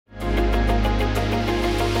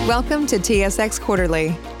Welcome to TSX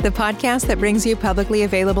Quarterly, the podcast that brings you publicly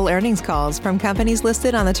available earnings calls from companies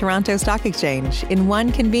listed on the Toronto Stock Exchange in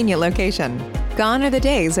one convenient location. Gone are the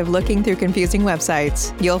days of looking through confusing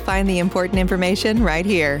websites. You'll find the important information right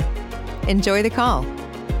here. Enjoy the call.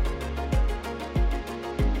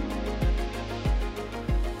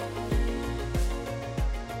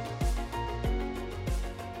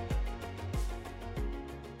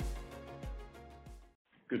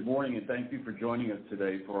 Good morning, and thank you for joining us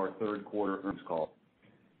today for our third quarter earnings call.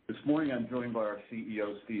 This morning, I'm joined by our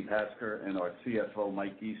CEO, Steve Hasker, and our CFO,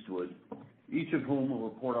 Mike Eastwood, each of whom will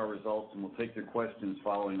report our results and will take your questions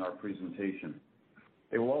following our presentation.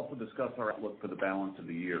 They will also discuss our outlook for the balance of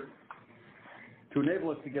the year. To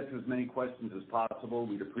enable us to get to as many questions as possible,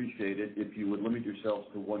 we'd appreciate it if you would limit yourselves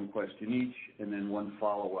to one question each and then one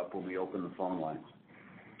follow-up when we open the phone lines.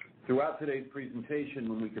 Throughout today's presentation,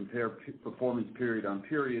 when we compare performance period on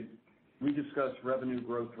period, we discuss revenue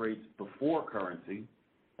growth rates before currency,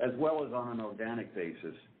 as well as on an organic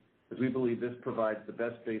basis, as we believe this provides the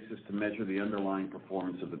best basis to measure the underlying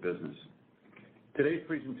performance of the business. Today's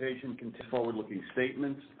presentation contains forward-looking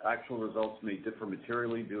statements. Actual results may differ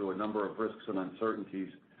materially due to a number of risks and uncertainties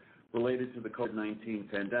related to the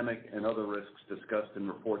COVID-19 pandemic and other risks discussed in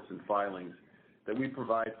reports and filings that we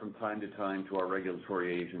provide from time to time to our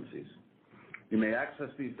regulatory agencies. You may access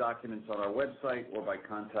these documents on our website or by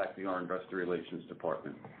contacting our Investor Relations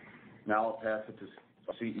Department. Now I'll pass it to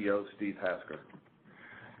CEO Steve Hasker.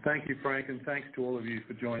 Thank you, Frank, and thanks to all of you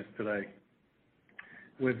for joining us today.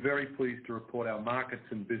 We're very pleased to report our markets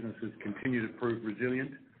and businesses continue to prove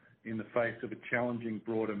resilient in the face of a challenging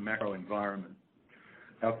broader macro environment.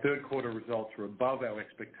 Our third quarter results were above our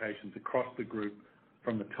expectations across the group,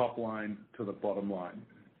 from the top line to the bottom line.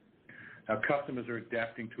 Our customers are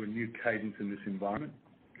adapting to a new cadence in this environment,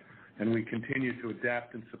 and we continue to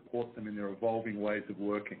adapt and support them in their evolving ways of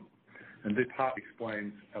working. And this part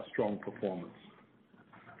explains our strong performance.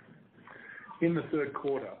 In the third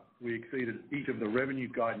quarter, we exceeded each of the revenue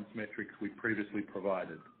guidance metrics we previously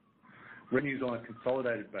provided. Revenues on a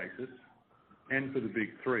consolidated basis and for the big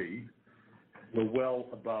three were well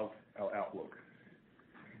above our outlook.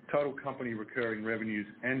 Total company recurring revenues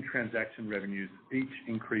and transaction revenues each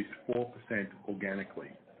increased 4% organically.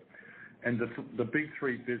 And the big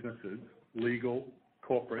three businesses, legal,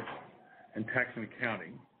 corporate, and tax and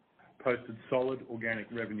accounting, posted solid organic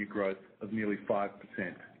revenue growth of nearly 5%.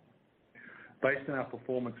 Based on our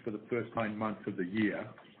performance for the first 9 months of the year,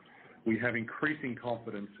 we have increasing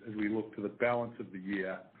confidence as we look to the balance of the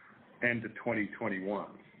year and to 2021.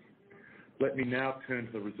 Let me now turn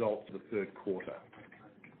to the results of the third quarter.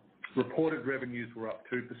 Reported revenues were up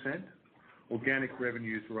 2%, organic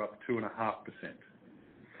revenues were up 2.5%,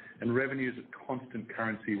 and revenues at constant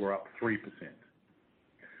currency were up 3%.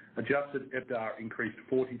 Adjusted EBITDA increased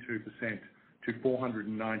 42% to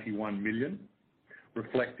 $491 million,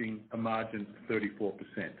 reflecting a margin of 34%.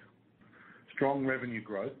 Strong revenue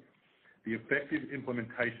growth, the effective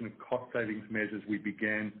implementation of cost savings measures we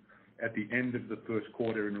began at the end of the first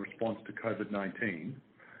quarter in response to COVID-19,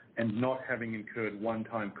 and not having incurred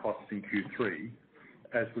one-time costs in Q3,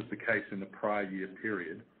 as was the case in the prior year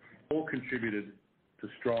period, all contributed to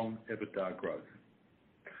strong EBITDA growth.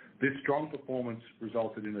 This strong performance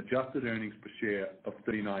resulted in adjusted earnings per share of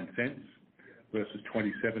 39 cents versus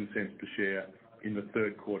 27 cents per share in the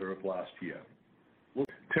third quarter of last year.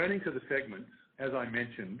 Turning to the segments, as I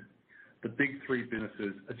mentioned, the big three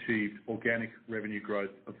businesses achieved organic revenue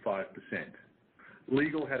growth of 5%.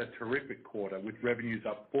 Legal had a terrific quarter with revenues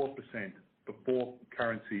up 4% before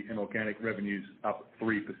currency and organic revenues up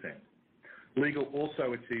 3%. Legal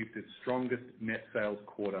also achieved its strongest net sales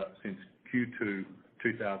quarter since Q2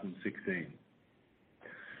 2016.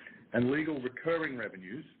 And legal recurring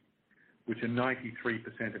revenues, which are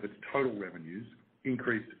 93% of its total revenues,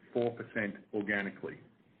 increased 4% organically.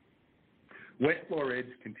 Westlaw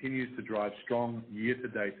Edge continues to drive strong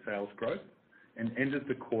year-to-date sales growth and ended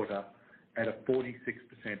the quarter at a 46%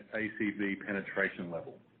 ACV penetration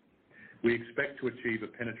level. We expect to achieve a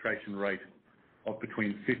penetration rate of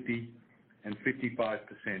between 50 and 55%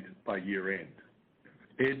 by year end.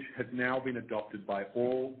 Edge has now been adopted by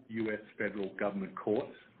all U.S. federal government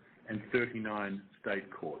courts and 39 state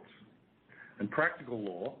courts. And Practical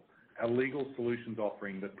Law, our legal solutions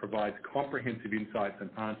offering that provides comprehensive insights and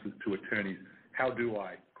answers to attorneys' "how do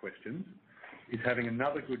I" questions, is having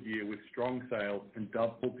another good year with strong sales and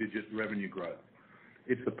double-digit revenue growth.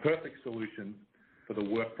 It's the perfect solution for the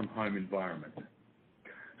work-from-home environment.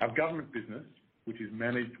 Our government business, which is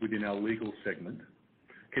managed within our legal segment,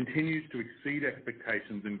 continues to exceed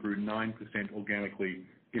expectations and grew 9% organically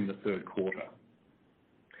in the third quarter.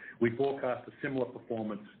 We forecast a similar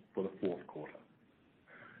performance for the fourth quarter.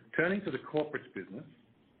 Turning to the corporates business,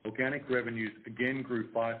 organic revenues again grew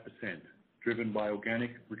 5%, driven by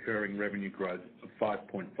organic recurring revenue growth of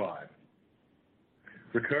 5.5%.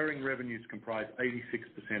 Recurring revenues comprise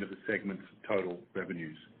 86% of the segment's total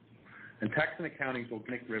revenues. And tax and accounting's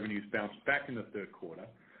organic revenues bounced back in the third quarter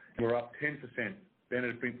and were up 10%,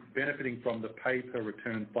 benefiting from the pay per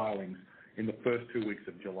return filings in the first 2 weeks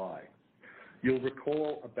of July. You'll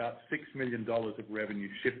recall about $6 million of revenue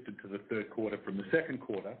shifted to the third quarter from the second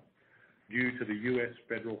quarter due to the U.S.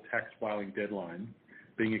 federal tax filing deadline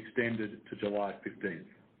being extended to July 15th.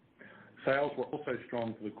 Sales were also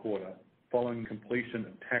strong for the quarter following completion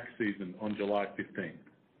of tax season on July 15th.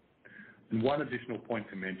 And one additional point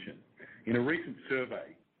to mention, in a recent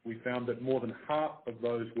survey, we found that more than half of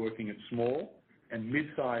those working at small and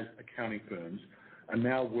mid-sized accounting firms are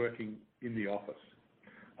now working in the office,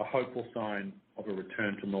 a hopeful sign of a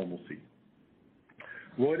return to normalcy.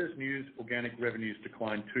 Reuters News organic revenues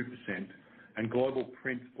declined 2%, and global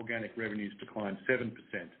print organic revenues declined 7%,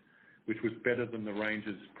 which was better than the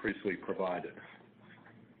ranges previously provided.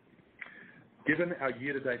 Given our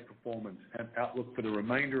year-to-date performance and outlook for the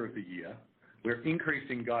remainder of the year, we're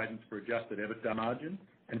increasing guidance for adjusted EBITDA margin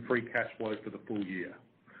and free cash flow for the full year.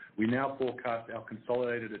 We now forecast our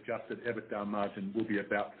consolidated adjusted EBITDA margin will be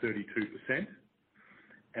about 32%,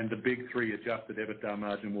 and the big three adjusted EBITDA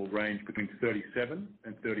margin will range between 37%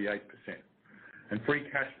 and 38%. And free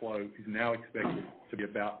cash flow is now expected to be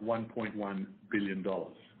about $1.1 billion.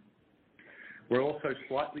 We're also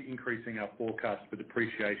slightly increasing our forecast for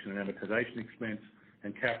depreciation and amortization expense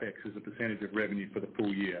and CapEx as a percentage of revenue for the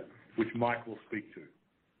full year, which Mike will speak to.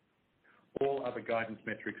 All other guidance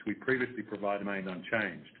metrics we previously provided remain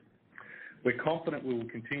unchanged. We're confident we will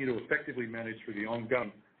continue to effectively manage through the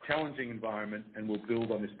ongoing challenging environment and will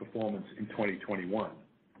build on this performance in 2021.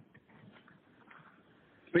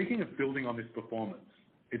 Speaking of building on this performance,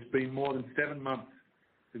 it's been more than 7 months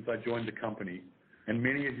since I joined the company, and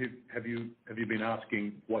many of you have been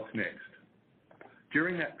asking what's next.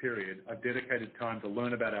 During that period, I've dedicated time to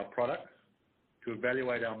learn about our products, to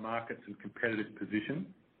evaluate our markets and competitive position,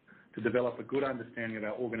 to develop a good understanding of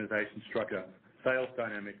our organization structure, sales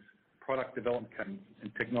dynamics, product development cadence,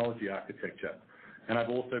 and technology architecture, and I've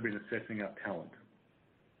also been assessing our talent.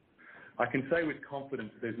 I can say with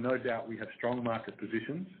confidence there's no doubt we have strong market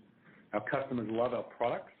positions, our customers love our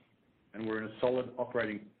products, and we're in a solid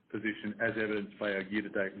operating position as evidenced by our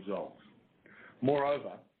year-to-date results.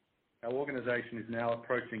 Moreover, our organization is now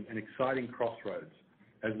approaching an exciting crossroads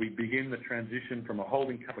as we begin the transition from a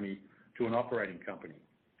holding company to an operating company.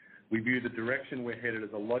 We view the direction we're headed as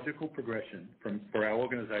a logical progression for our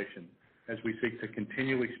organization as we seek to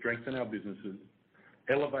continually strengthen our businesses,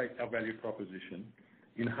 elevate our value proposition,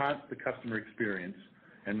 enhance the customer experience,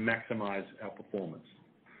 and maximize our performance.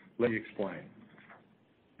 Let me explain.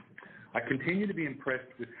 I continue to be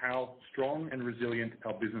impressed with how strong and resilient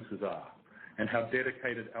our businesses are and how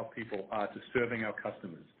dedicated our people are to serving our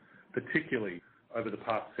customers, particularly over the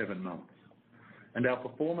past 7 months. And our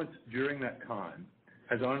performance during that time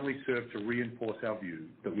has only served to reinforce our view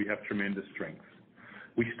that we have tremendous strengths.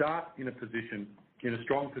 We start in a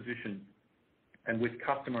strong position and with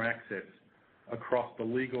customer access across the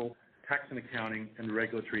legal, tax and accounting, and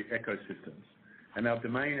regulatory ecosystems. And our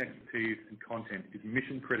domain expertise and content is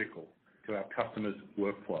mission critical to our customers'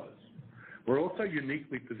 workflows. We're also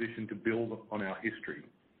uniquely positioned to build on our history.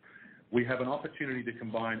 We have an opportunity to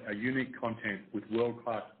combine our unique content with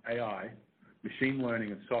world-class AI, machine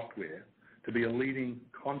learning, and software to be a leading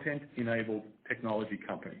content-enabled technology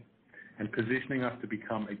company and positioning us to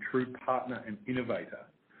become a true partner and innovator,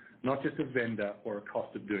 not just a vendor or a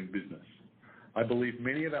cost of doing business. I believe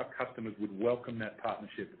many of our customers would welcome that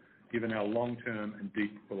partnership given our long-term and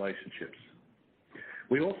deep relationships.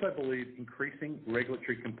 We also believe increasing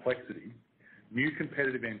regulatory complexity, new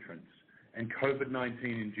competitive entrants, and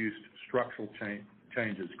COVID-19-induced structural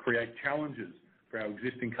changes create challenges for our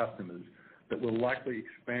existing customers that will likely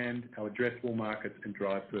expand our addressable markets and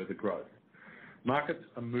drive further growth. Markets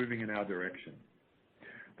are moving in our direction.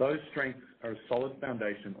 Those strengths are a solid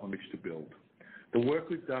foundation on which to build. The work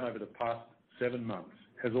we've done over the past 7 months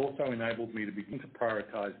has also enabled me to begin to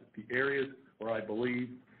prioritize the areas where I believe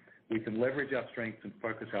we can leverage our strengths and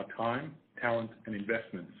focus our time, talent, and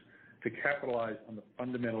investments to capitalize on the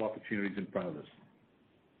fundamental opportunities in front of us.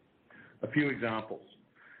 A few examples.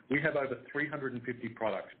 We have over 350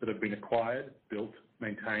 products that have been acquired, built,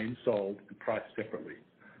 maintained, sold, and priced separately,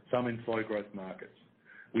 some in slow growth markets.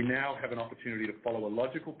 We now have an opportunity to follow a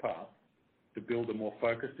logical path to build a more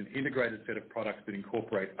focused and integrated set of products that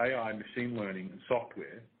incorporate AI, machine learning, and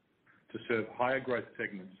software to serve higher growth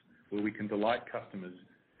segments where we can delight customers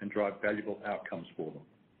and drive valuable outcomes for them.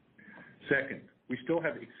 Second, we still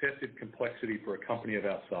have excessive complexity for a company of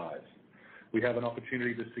our size. We have an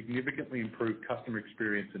opportunity to significantly improve customer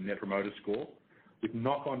experience and Net Promoter Score with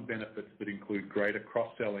knock-on benefits that include greater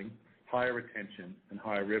cross-selling, higher retention, and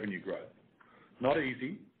higher revenue growth. Not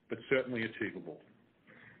easy, but certainly achievable.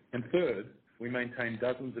 And third, we maintain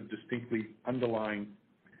dozens of distinctly underlying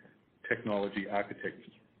technology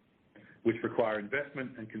architectures, which require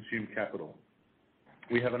investment and consume capital.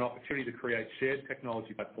 We have an opportunity to create shared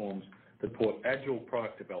technology platforms that support agile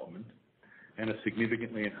product development and a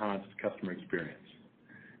significantly enhanced customer experience.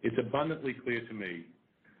 It's abundantly clear to me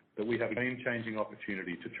that we have a game-changing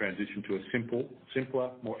opportunity to transition to a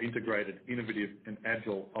simpler, more integrated, innovative, and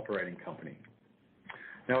agile operating company.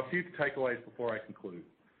 Now, a few takeaways before I conclude.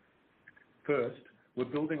 First, we're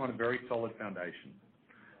building on a very solid foundation.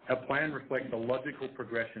 Our plan reflects a logical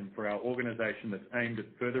progression for our organization that's aimed at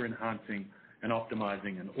further enhancing and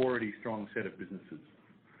optimizing an already strong set of businesses.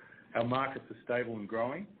 Our markets are stable and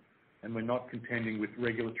growing, and we're not contending with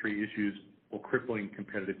regulatory issues or crippling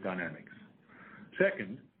competitive dynamics.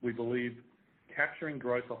 Second, we believe capturing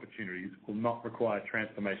growth opportunities will not require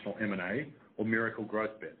transformational M&A or miracle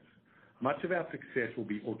growth bets. Much of our success will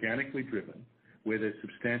be organically driven, where there's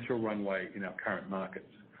substantial runway in our current markets.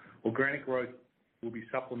 Organic growth will be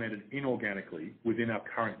supplemented inorganically within our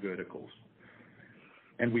current verticals.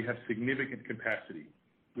 And we have significant capacity,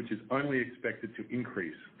 which is only expected to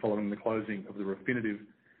increase following the closing of the Refinitiv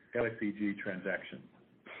LSEG transaction.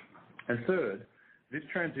 And third, this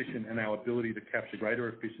transition and our ability to capture greater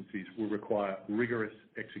efficiencies will require rigorous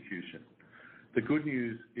execution. The good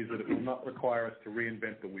news is that it will not require us to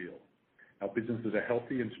reinvent the wheel. Our businesses are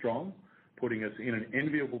healthy and strong, putting us in an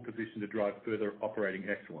enviable position to drive further operating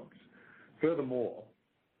excellence. Furthermore,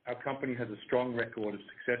 our company has a strong record of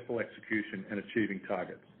successful execution and achieving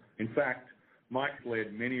targets. In fact, Mike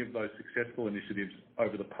led many of those successful initiatives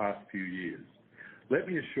over the past few years. Let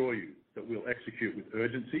me assure you that we'll execute with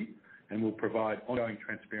urgency and will provide ongoing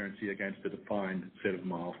transparency against a defined set of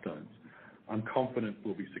milestones. I'm confident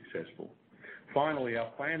we'll be successful. Finally, our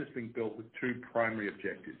plan is being built with two primary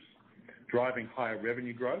objectives: driving higher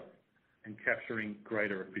revenue growth and capturing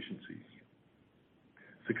greater efficiencies.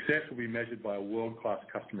 Success will be measured by a world-class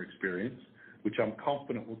customer experience, which I'm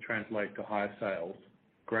confident will translate to higher sales,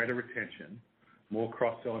 greater retention, more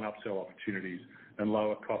cross-sell and upsell opportunities, and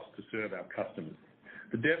lower costs to serve our customers.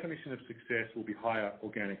 The definition of success will be higher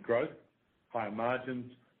organic growth, higher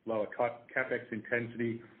margins, lower CapEx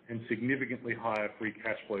intensity, and significantly higher free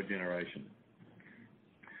cash flow generation.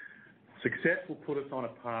 Success will put us on a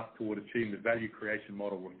path toward achieving the value creation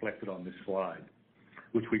model reflected on this slide,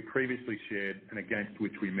 which we previously shared and against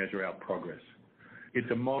which we measure our progress.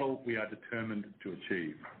 It's a model we are determined to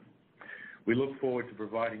achieve. We look forward to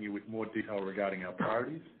providing you with more detail regarding our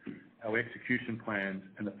priorities, our execution plans,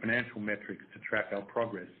 and the financial metrics to track our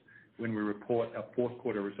progress when we report our fourth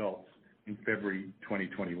quarter results in February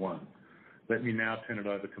 2021. Let me now turn it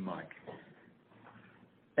over to Mike.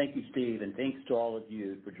 Thank you, Steve, and thanks to all of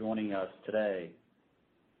you for joining us today.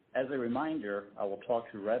 As a reminder, I will talk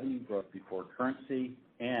through revenue growth before currency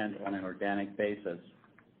and on an organic basis.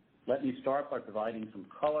 Let me start by providing some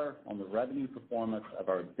color on the revenue performance of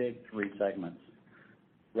our big three segments.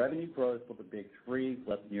 Revenue growth for the big three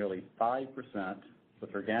was nearly 5%,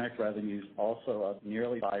 with organic revenues also up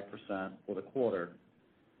nearly 5% for the quarter,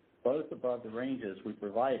 both above the ranges we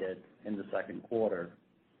provided in the second quarter.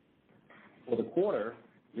 For the quarter,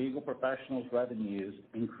 Legal Professionals revenues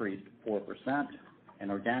increased 4%, and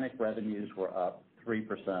organic revenues were up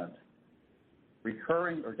 3%.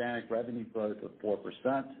 Recurring organic revenue growth of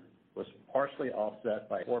 4% was partially offset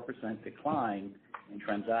by a 4% decline in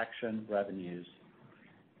transaction revenues.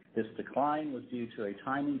 This decline was due to a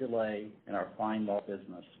timing delay in our FindLaw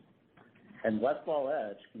business. And Westlaw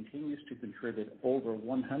Edge continues to contribute over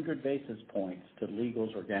 100 basis points to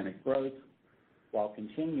Legal's organic growth while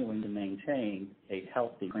continuing to maintain a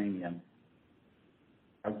healthy premium.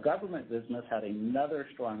 Our government business had another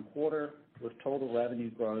strong quarter with total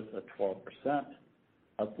revenue growth of 12%,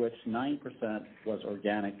 of which 9% was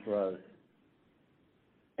organic growth.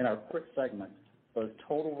 In our corporate segment, both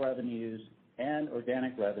total revenues and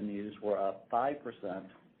organic revenues were up 5%,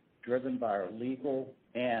 driven by our legal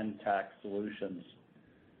and tax solutions.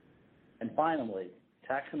 And finally,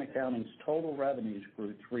 Tax and Accounting's total revenues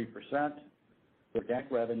grew 3%, with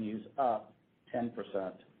organic revenues up 10%.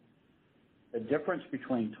 The difference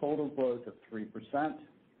between total growth of 3%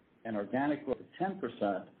 and organic growth of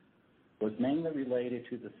 10% was mainly related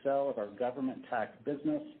to the sale of our government tax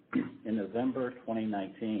business in November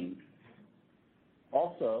 2019.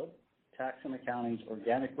 Also, Tax and Accounting's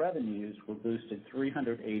organic revenues were boosted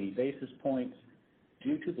 380 basis points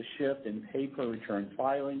due to the shift in paper return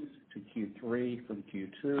filings to Q3 from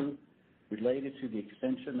Q2 related to the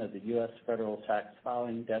extension of the U.S. federal tax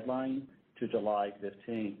filing deadline to July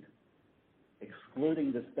 15th.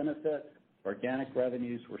 Excluding this benefit, organic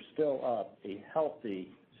revenues were still up a healthy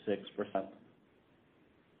 6%.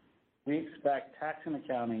 We expect Tax and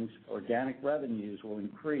Accounting's organic revenues will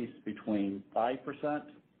increase between 5%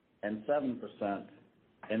 and 7%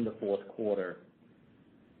 in the fourth quarter.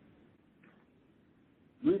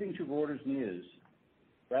 Moving to Reuters News,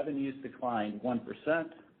 revenues declined 1%,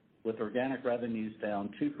 with organic revenues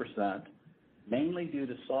down 2%, mainly due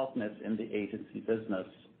to softness in the agency business.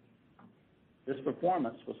 This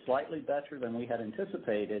performance was slightly better than we had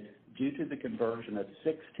anticipated due to the conversion of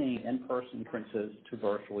 16 in-person conferences to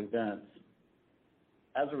virtual events.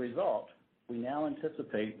 As a result, we now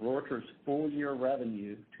anticipate Reuters' full-year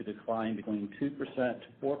revenue to decline between 2% to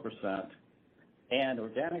 4% and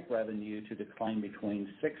organic revenue to decline between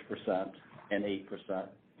 6% and 8%.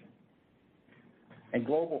 And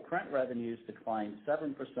global print revenues declined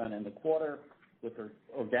 7% in the quarter, with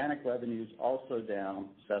organic revenues also down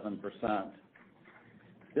 7%.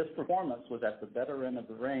 This performance was at the better end of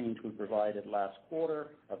the range we provided last quarter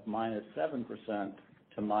of -7%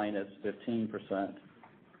 to -15%.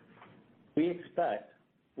 We expect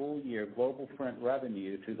full-year global print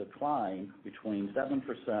revenue to decline between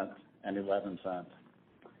 7% and 11%.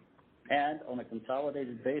 And on a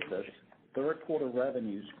consolidated basis, third quarter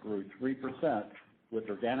revenues grew 3%, with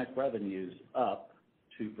organic revenues up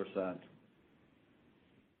 2%.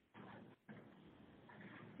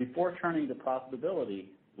 Before turning to profitability,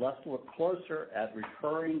 let's look closer at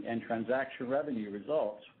recurring and transaction revenue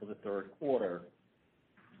results for the third quarter.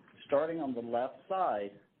 Starting on the left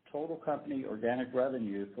side, total company organic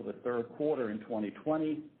revenue for the third quarter in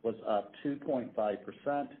 2020 was up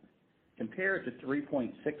 2.5%, compared to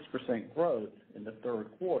 3.6% growth in the third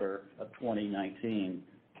quarter of 2019.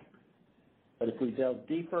 But if we delve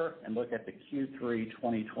deeper and look at the Q3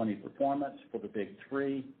 2020 performance for the big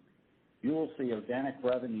three, you will see organic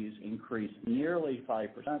revenues increase nearly 5%,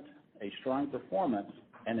 a strong performance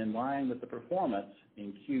and in line with the performance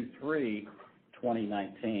in Q3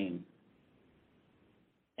 2019.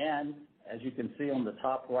 And as you can see on the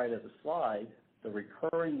top right of the slide, the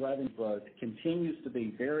recurring revenue growth continues to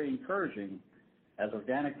be very encouraging, as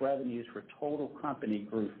organic revenues for total company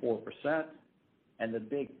grew 4% and the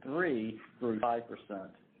big three grew 5%,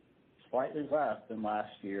 slightly less than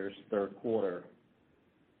last year's third quarter.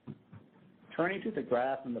 Turning to the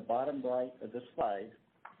graph in the bottom right of this slide,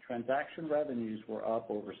 transaction revenues were up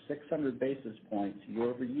over 600 basis points year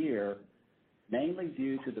over year, mainly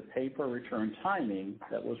due to the paper return timing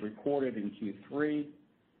that was recorded in Q3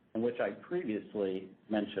 and which I previously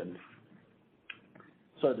mentioned.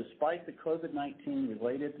 So despite the COVID-19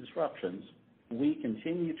 related disruptions, we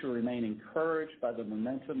continue to remain encouraged by the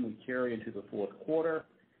momentum we carry into the fourth quarter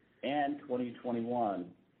and 2021,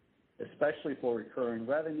 especially for recurring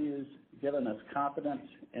revenues, giving us confidence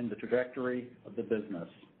in the trajectory of the business.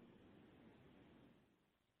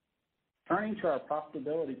 Turning to our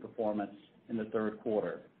profitability performance in the third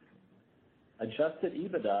quarter. Adjusted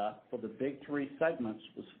EBITDA for the big three segments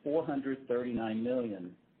was $439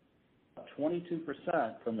 million, up 22%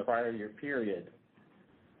 from the prior year period,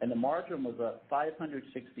 and the margin was up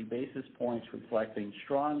 560 basis points, reflecting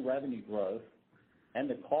strong revenue growth and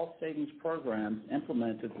the cost savings programs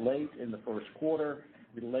implemented late in the first quarter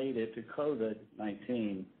related to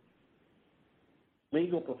COVID-19.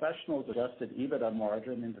 Legal Professionals' adjusted EBITDA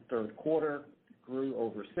margin in the third quarter grew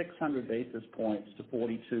over 600 basis points to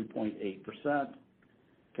 42.8%,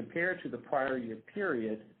 compared to the prior year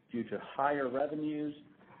period due to higher revenues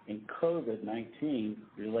and COVID-19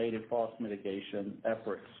 related cost mitigation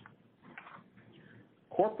efforts.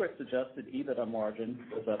 Corporate's adjusted EBITDA margin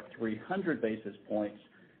was up 300 basis points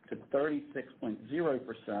to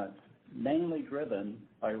 36.0%, mainly driven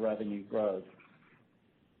by revenue growth.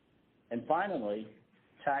 And finally,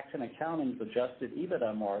 Tax and Accounting's adjusted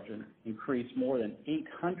EBITDA margin increased more than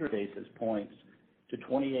 800 basis points to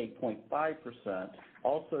 28.5%,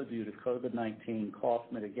 also due to COVID-19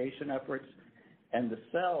 cost mitigation efforts and the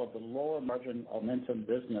sale of the lower margin Thomson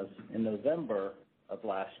business in November of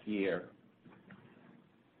last year.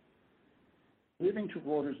 Moving to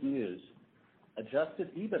Reuters News,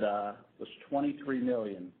 adjusted EBITDA was $23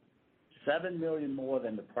 million, $7 million more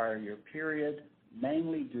than the prior year period,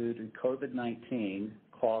 mainly due to COVID-19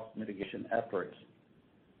 cost mitigation efforts.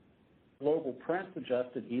 Global Print's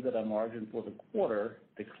adjusted EBITDA margin for the quarter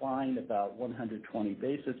declined about 120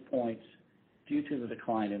 basis points due to the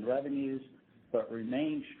decline in revenues, but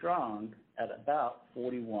remained strong at about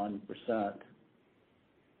 41%.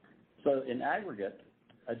 So in aggregate,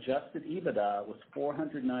 adjusted EBITDA was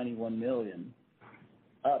 $491 million,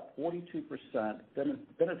 up 42%,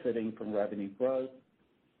 benefiting from revenue growth,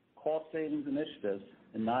 cost savings initiatives,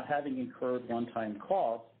 and not having incurred one-time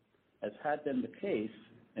costs, as had been the case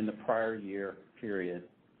in the prior year period.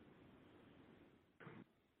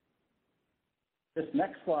 This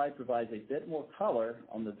next slide provides a bit more color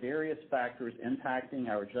on the various factors impacting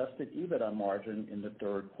our adjusted EBITDA margin in the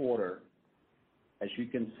third quarter. As you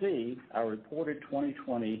can see, our reported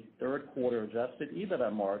 2020 third quarter adjusted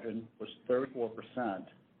EBITDA margin was 34%.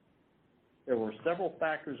 There were several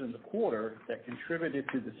factors in the quarter that contributed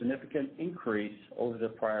to the significant increase over the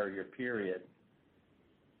prior year period.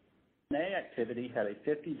 M&A activity had a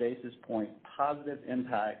 50 basis point positive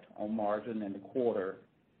impact on margin in the quarter,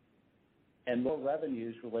 and low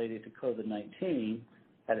revenues related to COVID-19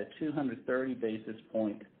 had a 230 basis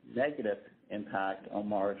point negative impact on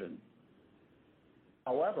margin.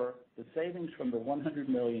 However, the savings from the $100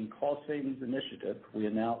 million cost savings initiative we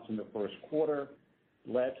announced in the first quarter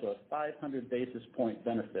led to a 500 basis point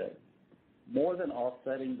benefit, more than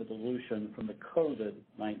offsetting the dilution from the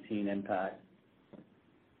COVID-19 impact.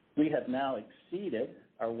 We have now exceeded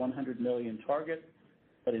our $100 million target,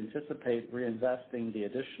 but anticipate reinvesting the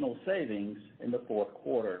additional savings in the fourth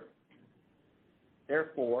quarter.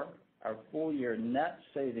 Therefore, our full-year net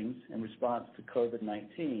savings in response to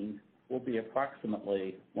COVID-19 will be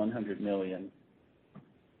approximately $100 million.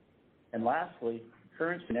 And lastly,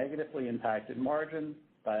 currency negatively impacted margin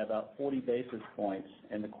by about 40 basis points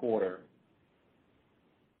in the quarter.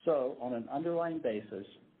 So, on an underlying basis,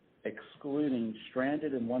 excluding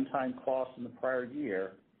stranded and one-time costs in the prior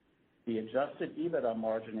year, the adjusted EBITDA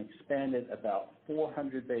margin expanded about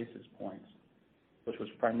 400 basis points, which was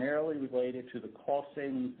primarily related to the cost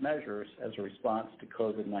savings measures as a response to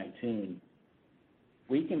COVID-19.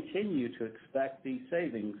 We continue to expect these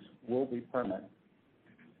savings will be permanent.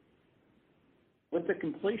 With the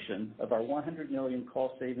completion of our $100 million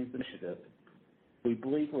cost savings initiative, we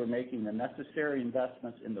believe we're making the necessary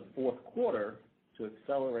investments in the fourth quarter to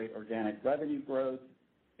accelerate organic revenue growth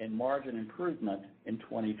and margin improvement in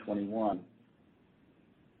 2021.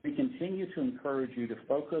 We continue to encourage you to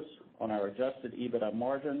focus on our adjusted EBITDA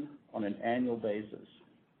margin on an annual basis.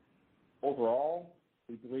 Overall,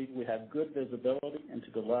 we believe we have good visibility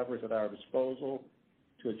into the levers at our disposal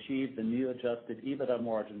to achieve the new adjusted EBITDA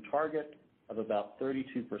margin target of about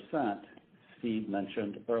 32% Steve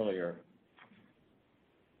mentioned earlier.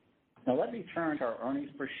 Now let me turn to our earnings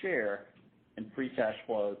per share and free cash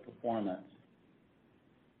flow performance.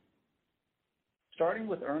 Starting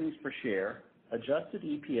with earnings per share, adjusted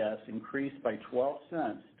EPS increased by 12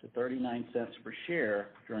 cents to 39 cents per share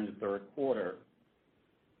during the third quarter.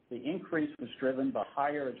 The increase was driven by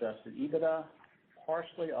higher adjusted EBITDA,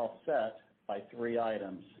 partially offset by three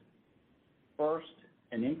items. First,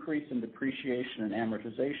 an increase in depreciation and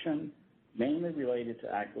amortization, mainly related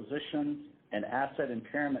to acquisitions and asset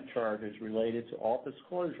impairment charges related to office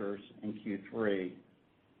closures in Q3.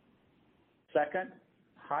 Second,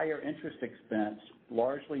 higher interest expense,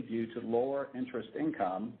 largely due to lower interest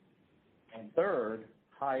income. And third,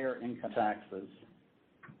 higher income taxes.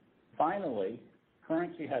 Finally,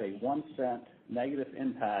 currency had a 1 cent negative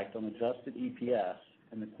impact on adjusted EPS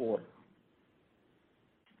in the quarter.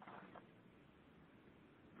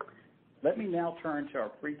 Let me now turn to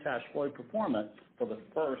our free cash flow performance for the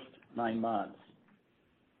first 9 months.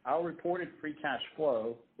 Our reported free cash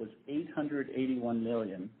flow was $881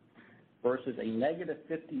 million versus a negative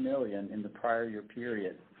 $50 million in the prior year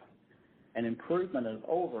period, an improvement of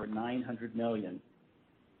over $900 million.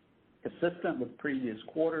 Consistent with previous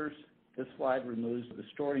quarters, this slide removes the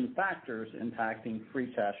distorting factors impacting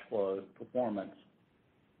free cash flow performance.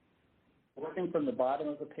 Working from the bottom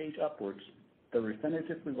of the page upwards, the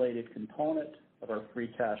Refinitiv-related component of our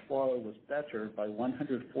free cash flow was bettered by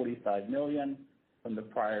 $145 million from the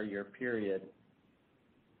prior year period.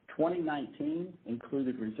 2019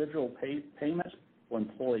 included residual payments for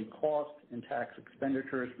employee costs and tax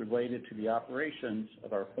expenditures related to the operations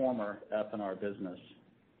of our former F&R business.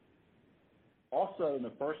 Also, in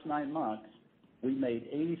the first 9 months, we made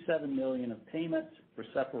 $87 million of payments for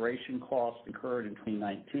separation costs incurred in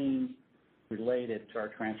 2019 related to our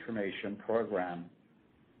transformation program.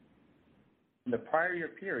 In the prior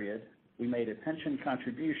year period, we made a pension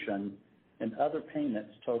contribution and other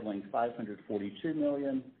payments totaling $542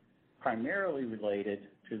 million, primarily related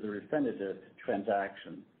to the Refinitiv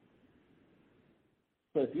transaction.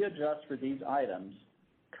 So if you adjust for these items,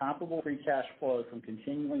 comparable free cash flow from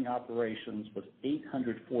continuing operations was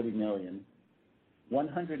 $840 million,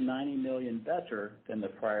 $190 million better than the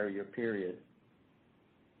prior year period.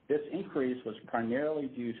 This increase was primarily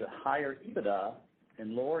due to higher EBITDA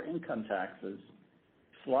and lower income taxes,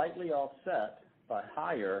 slightly offset by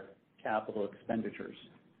higher capital expenditures.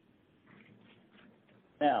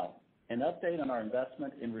 Now, an update on our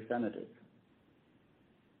investment in Refinitiv.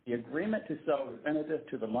 The agreement to sell Refinitiv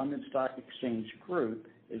to the London Stock Exchange Group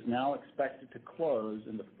is now expected to close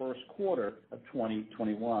in the first quarter of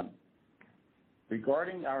 2021.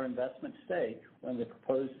 Regarding our investment stake, when the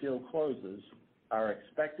proposed deal closes, our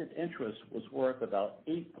expected interest was worth about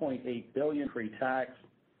 $8.8 billion pre-tax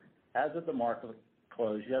as of the market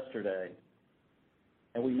close yesterday,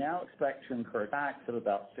 and we now expect to incur tax of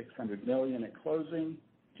about $600 million at closing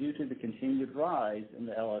due to the continued rise in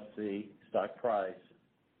the LSE stock price.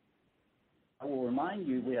 I will remind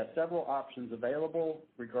you we have several options available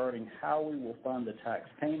regarding how we will fund the tax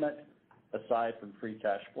payment aside from free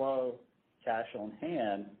cash flow, cash on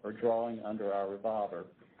hand, or drawing under our revolver,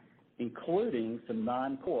 including some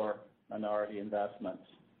non-core minority investments.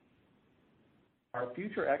 Our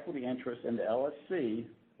future equity interest in the LSE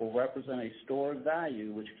will represent a store of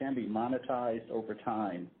value which can be monetized over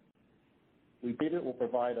time. We believe it will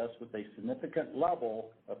provide us with a significant level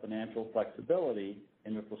of financial flexibility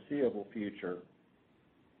in the foreseeable future.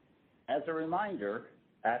 As a reminder,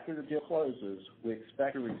 after the deal closes, we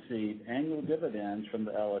expect to receive annual dividends from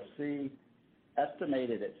the LSE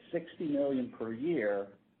estimated at $60 million per year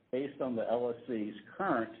based on the LSE's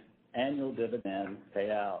current annual dividend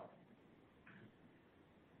payout.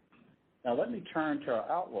 Now let me turn to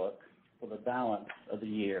our outlook for the balance of the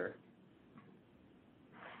year.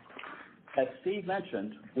 As Steve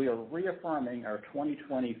mentioned, we are reaffirming our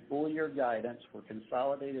 2020 full-year guidance for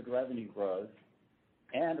consolidated revenue growth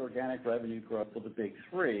and organic revenue growth for the Big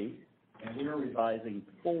Three, and we are revising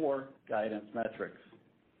 4 guidance metrics.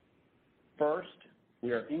 First,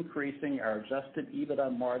 we are increasing our adjusted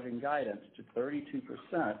EBITDA margin guidance to 32%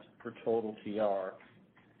 for total TR.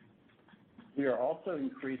 We are also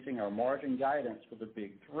increasing our margin guidance for the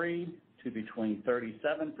Big Three to between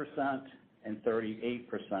 37% and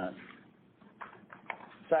 38%.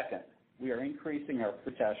 Second, we are increasing our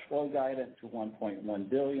free cash flow guidance to $1.1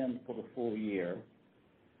 billion for the full year,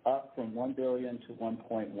 up from $1 billion to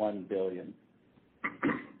 $1.1 billion.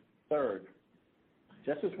 Third,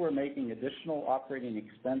 just as we're making additional operating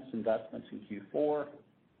expense investments in Q4,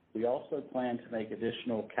 we also plan to make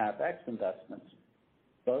additional CapEx investments.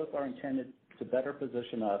 Both are intended to better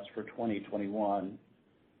position us for 2021.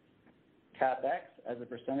 CapEx as a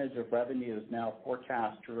percentage of revenue is now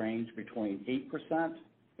forecast to range between 8%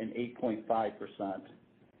 and 8.5%.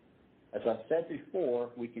 As I've said before,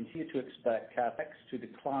 we continue to expect CapEx to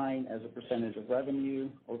decline as a percentage of revenue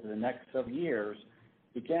over the next several years,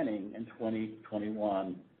 beginning in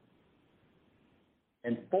 2021.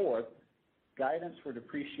 And fourth, guidance for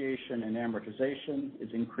depreciation and amortization is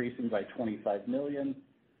increasing by $25 million,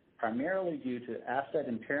 primarily due to asset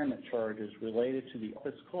impairment charges related to the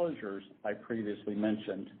office closures I previously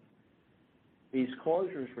mentioned. These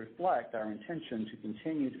closures reflect our intention to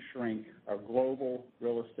continue to shrink our global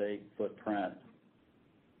real estate footprint.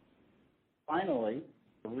 Finally,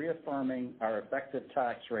 we're reaffirming our effective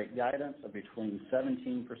tax rate guidance of between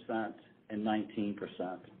 17% and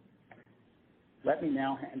 19%. Let me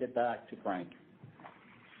now hand it back to Frank.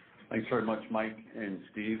 Thanks very much, Mike and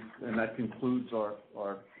Steve. And that concludes our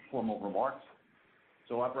formal remarks.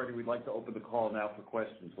 So, operator, we'd like to open the call now for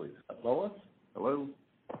questions, please. Lois? Hello?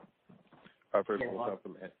 Our first will come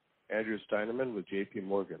from Andrew Steinerman with J.P.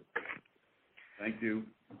 Morgan. Thank you.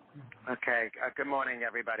 Okay. Good morning,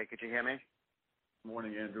 everybody. Could you hear me? Good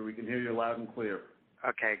morning, Andrew. We can hear you loud and clear.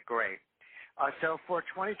 Okay, great. So for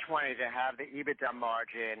 2020, to have the EBITDA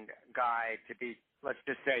margin guide to be, let's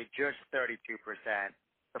just say, just 32%,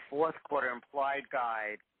 the fourth quarter implied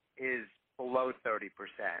guide is below 30%.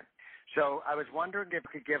 So I was wondering if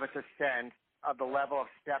you could give us a sense of the level of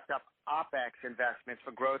stepped-up OpEx investments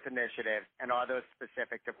for growth initiatives, and are those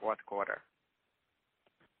specific to fourth quarter?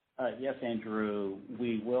 Yes, Andrew.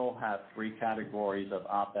 We will have 3 categories of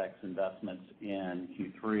OpEx investments in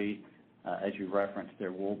Q3. As you referenced,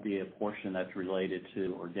 there will be a portion that's related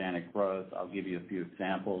to organic growth. I'll give you a few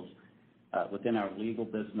examples. Within our legal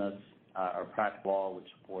business, our practical law, which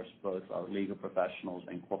supports both our legal professionals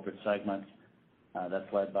and corporate segments,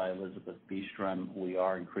 that's led by Elizabeth Beastrom. We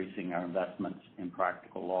are increasing our investments in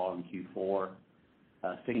practical law in Q4.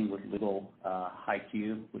 Sticking with legal,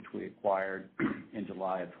 HiQ, which we acquired in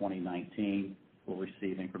July of 2019, will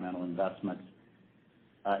receive incremental investments.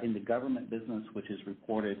 In the government business, which is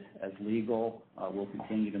reported as legal, we'll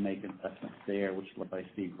continue to make investments there, which is led by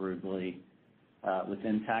Steve Rubley.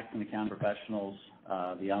 Within tax and accounting professionals,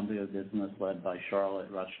 the MBO business led by Charlotte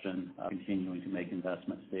Rushton, continuing to make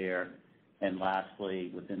investments there. And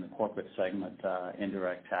lastly, within the corporate segment,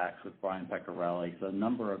 indirect tax with Brian Peccarelli. So a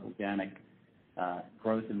number of organic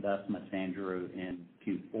growth investments, Andrew, in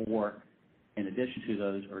Q4. In addition to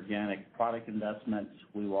those organic product investments,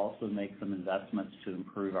 we will also make some investments to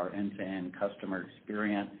improve our end-to-end customer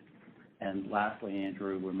experience. And lastly,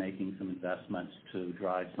 Andrew, we're making some investments to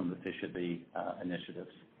drive some efficiency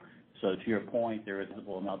initiatives. So to your point, there is a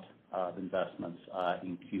visible amount of investments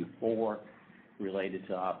in Q4 related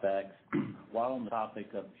to OpEx. While on the topic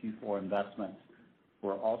of Q4 investments,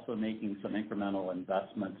 we're also making some incremental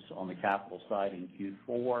investments on the capital side in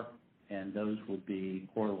Q4, and those would be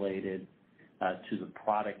correlated to the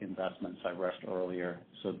product investments I referenced earlier.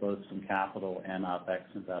 So both some capital and OpEx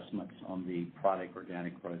investments on the product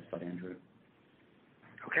organic growth side, Andrew.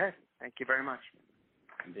 Okay. Thank you very much.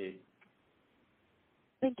 Indeed.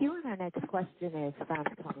 Thank you. And our next question is from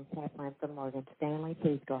Toni Kaplan from Morgan Stanley.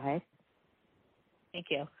 Please go ahead. Thank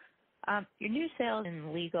you. Your new sales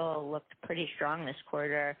in legal looked pretty strong this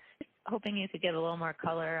quarter. Hoping you could give a little more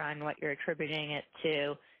color on what you're attributing it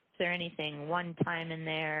to. Is there anything one-time in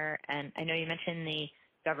there? And I know you mentioned the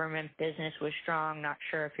government business was strong. Not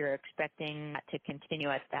sure if you're expecting that to continue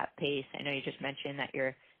at that pace. I know you just mentioned that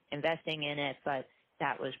you're investing in it, but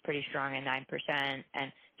that was pretty strong at 9%.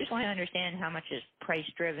 And just want to understand how much is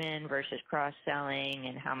price-driven versus cross-selling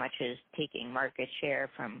and how much is taking market share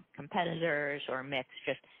from competitors or mix.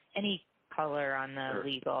 Just any color on the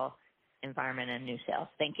legal environment and new sales.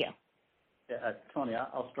 Thank you. Yeah, Toni,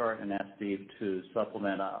 I'll start and ask Steve to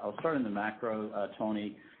supplement. I'll start in the macro,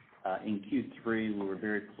 Toni. In Q3, we were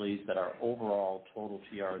very pleased that our overall total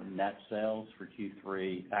TR net sales for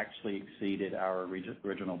Q3 actually exceeded our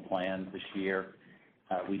original plan this year.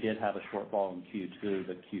 We did have a shortfall in Q2,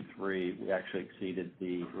 but Q3, we actually exceeded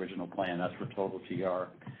the original plan. That's for total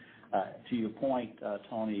TR. To your point,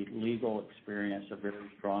 Toni, legal experienced a very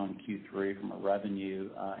strong Q3 from a revenue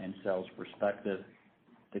and sales perspective.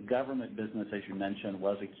 The government business, as you mentioned,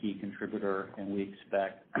 was a key contributor, and we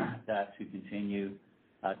expect that to continue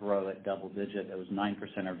grow at double digit. It was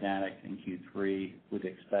 9% organic in Q3. We'd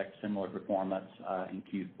expect similar performance in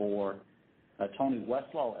Q4. Toni,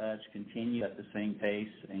 Westlaw Edge continued at the same pace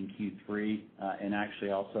in Q3 and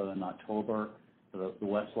actually also in October. The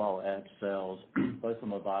Westlaw Edge sales, both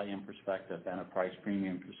from a volume perspective and a price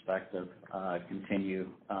premium perspective, continue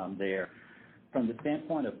there. From the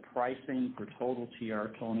standpoint of pricing for total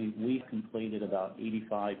TR, Toni, we completed about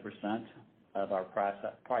 85% of our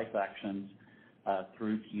price actions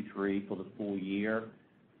through Q3 for the full year.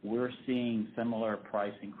 We're seeing similar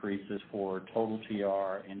price increases for total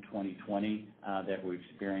TR in 2020 that we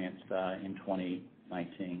experienced in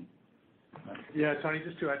 2019. Yeah, Toni,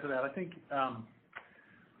 just to add to that, I think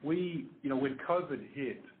when COVID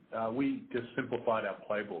hit, we just simplified our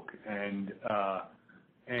playbook and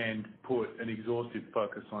put an exhaustive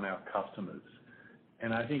focus on our customers.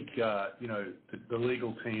 And I think, the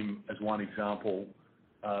legal team as one example,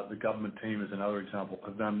 the government team as another example,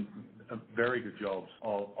 have done very good jobs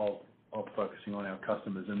of focusing on our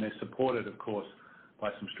customers. And they're supported, of course, by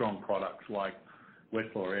some strong products like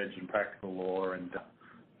Westlaw Edge and Practical Law and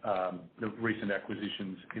the recent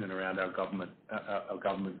acquisitions in and around our government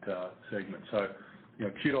segment. So,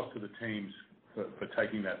 kudos to the teams for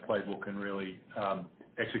taking that playbook and really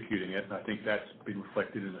executing it. And I think that's been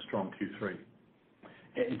reflected in a strong Q3.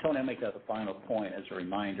 And Toni, I'll make that the final point as a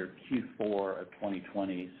reminder. Q4 of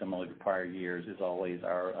 2020, similar to prior years, is always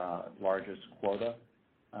our largest quarter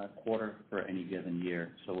for any given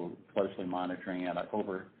year. So we're closely monitoring it.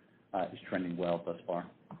 October is trending well thus far.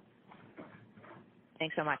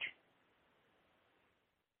 Thanks so much.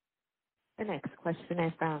 The next question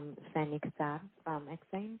is from Sami Kassab from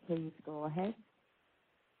Exane. Please go ahead.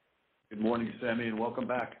 Good morning, Sami, and welcome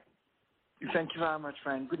back. Thank you very much,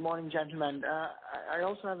 Frank. Good morning, gentlemen. I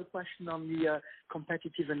also have a question on the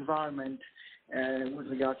competitive environment with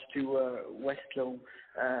regards to Westlaw.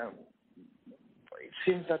 It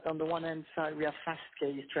seems that on the one hand side, we have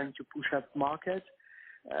Fastcase trying to push up market.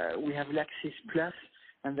 We have Lexis Plus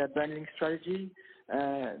and their branding strategy.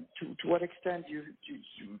 To what extent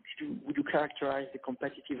would you characterize the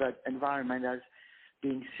competitive environment as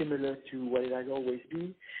being similar to what it has always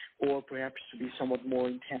been, or perhaps to be somewhat more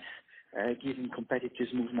intense given competitors'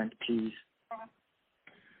 movement, please?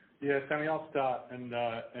 Yeah, Sammy, I'll start, and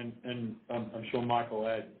I'm sure Mike will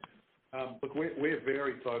add. Look, we're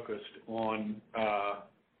very focused on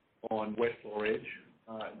Westlaw Edge,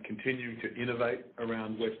 continuing to innovate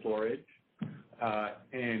around Westlaw Edge,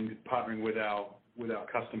 and partnering with our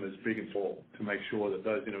customers, big and small, to make sure that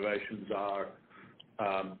those innovations are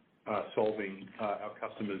solving our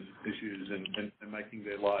customers' issues and making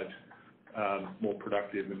their lives more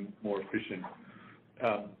productive and more efficient.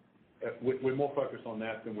 We're more focused on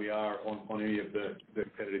that than we are on any of the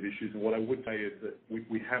competitive issues. And what I would say is that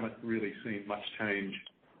we haven't really seen much change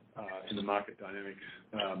in the market dynamics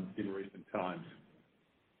in recent times.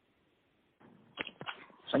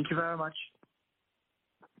 Thank you very much.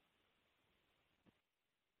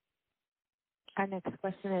 Our next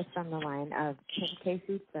question is from the line of Tim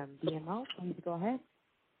Casey from BMO. Please go ahead.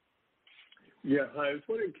 Yeah, hi. I was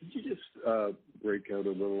wondering, could you just break out a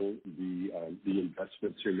little the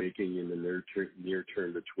investments you're making in the near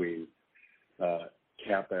term between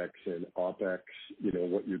CapEx and OpEx,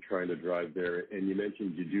 what you're trying to drive there? And you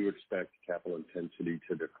mentioned you do expect capital intensity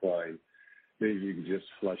to decline. Maybe you could just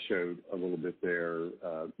flesh out a little bit there,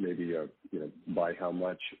 maybe by how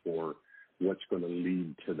much or what's going to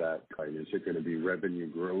lead to that kind. Is it going to be revenue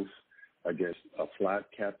growth against a flat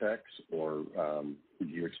CapEx, or do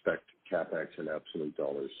you expect CapEx in absolute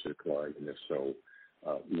dollars to decline? And if so,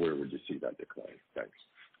 where would you see that decline? Thanks.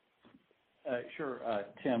 Sure,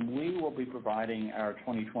 Tim. We will be providing our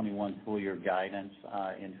 2021 full-year guidance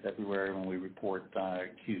in February when we report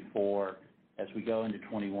Q4. As we go into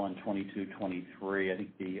 21, 22, 23, I think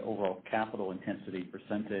the overall capital intensity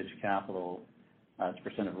percentage, capital as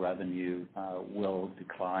percent of revenue will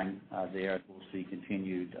decline there. We'll see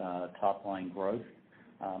continued top-line growth.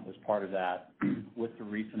 As part of that, with the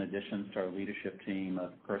recent additions to our leadership team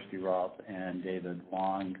of Kirsty Roth and David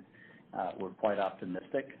Wong, we're quite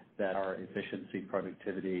optimistic that our efficiency,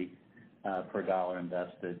 productivity per dollar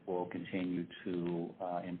invested will continue to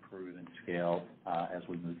improve and scale as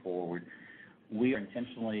we move forward. We are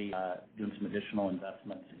intentionally doing some additional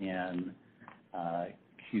investments in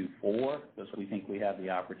Q4 because we think we have the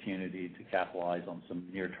opportunity to capitalize on some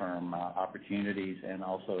near-term opportunities and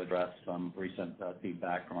also address some recent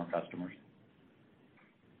feedback from our customers.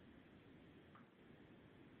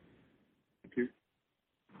 Thank you.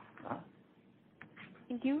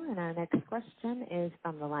 Thank you. And our next question is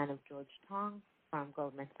from the line of George Tong from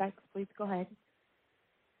Goldman Sachs. Please go ahead.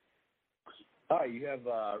 Hi, you have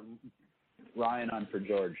Ryan on for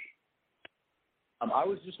George. I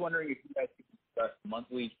was just wondering if you guys could discuss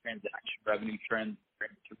monthly transaction revenue trends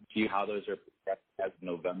to see how those are progressed as of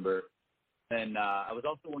November. And I was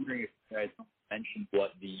also wondering if you guys mentioned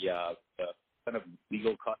what the kind of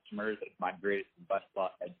legal customers that have migrated from Westlaw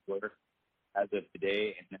Edgewater as of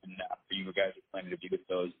today, and then you guys are planning to be with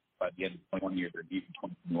those by the end of 2020 or deep in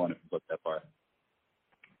 2021 if you look that far.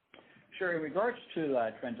 Sure. In regards to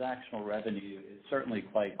transactional revenue, it's certainly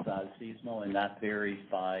quite seasonal, and that varies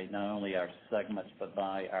by not only our segments but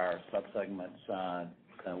by our subsegments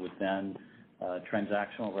within.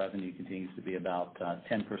 Transactional revenue continues to be about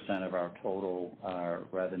 10% of our total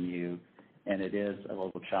revenue, and it is a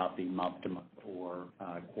little choppy month to month or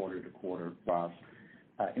quarter to quarter for us.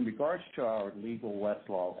 In regards to our legal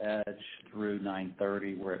Westlaw Edge through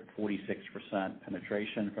 9/30, we're at 46%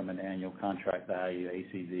 penetration from an annual contract value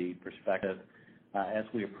ACV perspective. As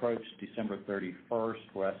we approach December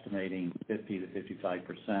 31st, we're estimating 50 to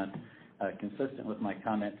 55%. Consistent with my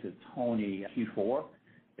comment to Tony, Q4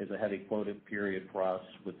 is a heavy quota period for us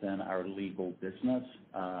within our legal business.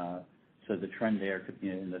 So the trend there could be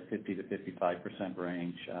in the 50 to 55%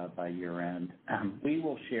 range by year end. We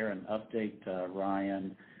will share an update,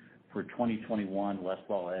 Ryan, for 2021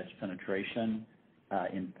 Westlaw Edge penetration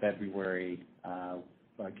in February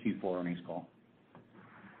Q4 earnings call.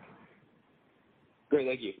 Great,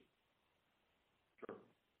 thank you. Sure.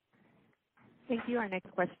 Thank you. Our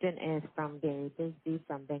next question is from Gary Bisbee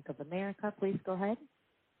from Bank of America. Please go ahead.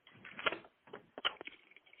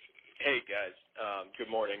 Hey, guys. Good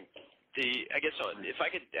morning. I guess if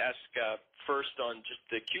I could ask first on just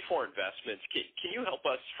the Q4 investments, can you help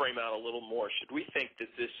us frame out a little more? Should we think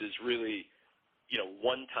that this is really,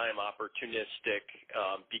 one-time opportunistic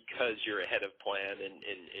because you're ahead of plan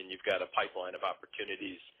and you've got a pipeline of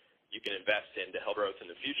opportunities you can invest in to help growth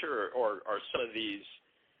in the future, or are some of these,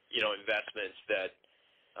 investments that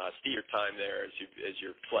Steve, your time there as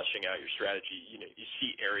you're fleshing out your strategy, you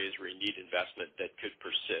see areas where you need investment that could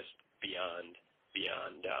persist beyond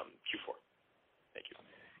Q4. Thank you.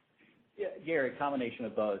 Yeah, Gary, a combination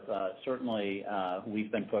of both. Certainly,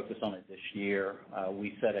 we've been focused on it this year.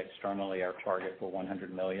 We set externally our target for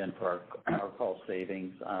 $100 million for our cost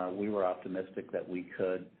savings. We were optimistic that we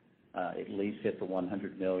could at least hit the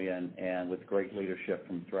 $100 million, and with great leadership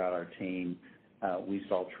from throughout our team, we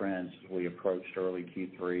saw trends as we approached early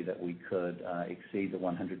Q3 that we could exceed the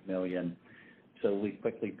 $100 million. So we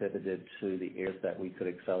quickly pivoted to the areas that we could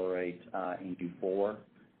accelerate in Q4,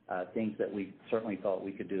 things that we certainly thought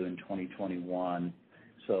we could do in 2021.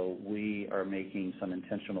 So we are making some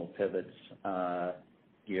intentional pivots,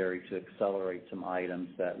 Gary, to accelerate some items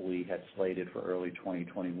that we had slated for early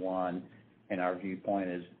 2021. And our viewpoint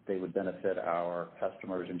is they would benefit our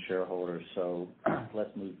customers and shareholders, so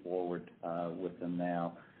let's move forward with them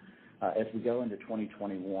now. As we go into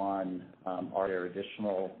 2021, are there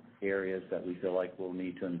additional areas that we feel like we'll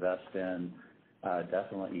need to invest in?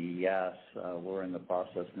 Definitely yes. We're in the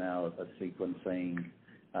process now of sequencing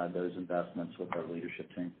those investments with our leadership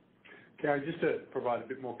team. Gary, just to provide a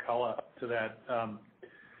bit more color to that,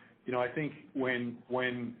 I think when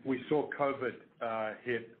we saw COVID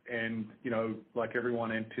hit and, like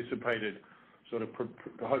everyone anticipated, sort of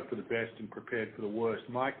hope for the best and prepared for the worst,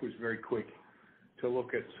 Mike was very quick to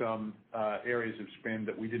look at some areas of spend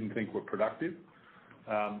that we didn't think were productive,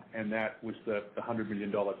 and that was the $100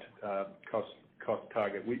 million cost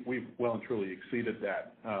target. We've well and truly exceeded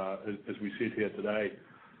that as we sit here today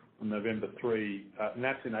on November 3, and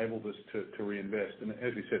that's enabled us to reinvest. And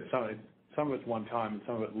as we said, some of it's one time and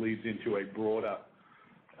some of it leads into a broader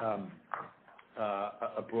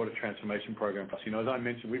transformation program. As I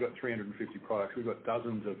mentioned, we've got 350 products. We've got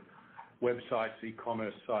dozens of websites,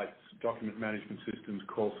 e-commerce sites, document management systems,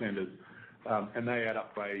 call centers, and they add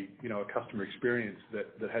up a customer experience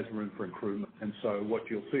that has room for improvement. And so what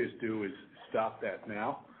you'll see us do is start that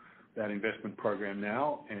now, that investment program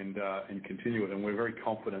now, and continue it. And we're very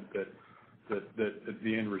confident that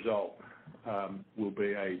the end result will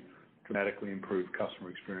be a dramatically improved customer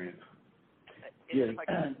experience.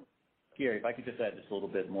 Gary, if I could just add just a little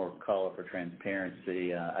bit more color for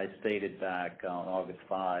transparency. I stated back on August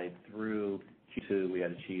 5 through Q2 we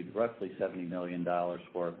had achieved roughly $70 million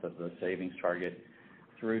worth of the savings target.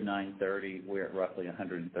 Through 9/30, we're at roughly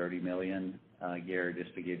 $130 million, Gary,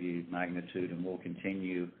 just to give you magnitude, and we'll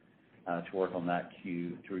continue to work on that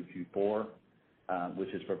through Q4, which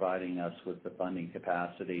is providing us with the funding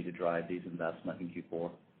capacity to drive these investments in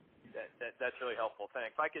Q4. That's really helpful.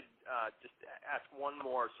 Thanks. If I could just ask one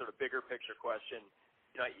more sort of bigger picture question.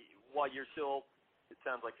 While you're still, it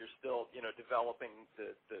sounds like you're still, developing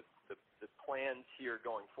the plans here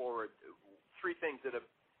going forward. Three things that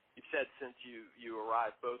you've said since you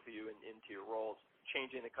arrived, both of you, into your roles.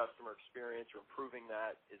 Changing the customer experience or improving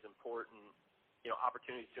that is important.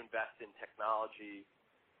 Opportunities to invest in technology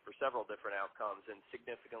for several different outcomes, and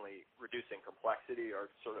significantly reducing complexity are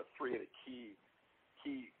sort of three of the key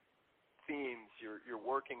themes you're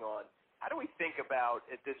working on. How do we think about,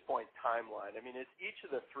 at this point, timeline? I mean, is each of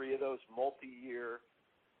the three of those multi-year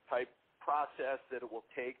type process that it will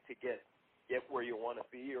take to get where you want to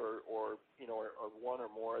be, or one or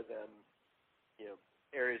more of them,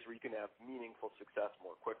 areas where you can have meaningful success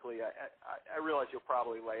more quickly? I realize you'll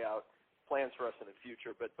probably lay out plans for us in the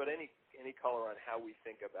future, but any color on how we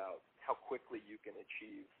think about how quickly you can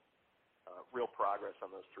achieve real progress on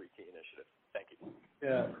those three key initiatives? Thank you.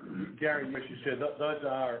 Yeah, Gary, as you said, those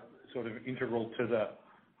are sort of integral to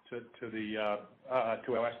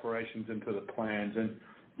our aspirations and to the plans. And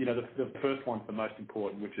the first one's the most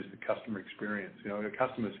important, which is the customer experience. Our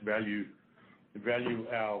customers value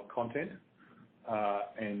our content,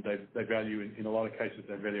 and they value, in a lot of cases,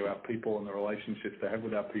 they value our people and the relationships they have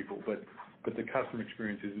with our people. But the customer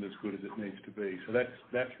experience isn't as good as it needs to be. So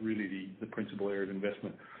that's really the principal area of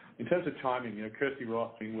investment. In terms of timing, Kirsty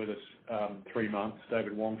Roth's been with us 3 months.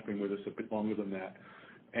 David Wong's been with us a bit longer than that.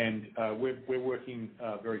 And we're working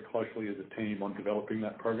very closely as a team on developing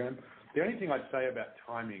that program. The only thing I'd say about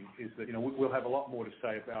timing is that, we'll have a lot more to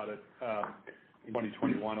say about it in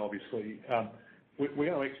 2021, obviously. We're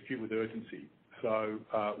going to execute with urgency. So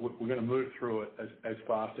we're going to move through it as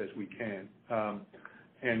fast as we can.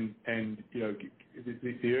 And the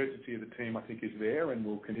urgency of the team, I think, is there, and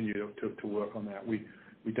we'll continue to work on that.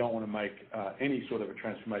 We don't want to make any sort of a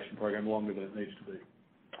transformation program longer than it needs to be.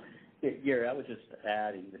 Gary, I was just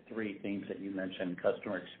adding the three themes that you mentioned: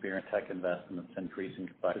 customer experience, tech investments, increasing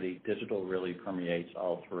complexity. Digital really permeates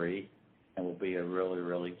all three and will be a really,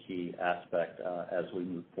 really key aspect as we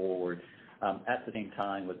move forward. At the same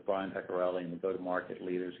time, with Brian Pecorelli and the go-to-market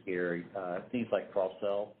leaders, Gary, things like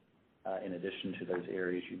cross-sell, in addition to those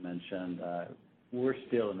areas you mentioned, we're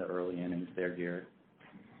still in the early innings there, Gary.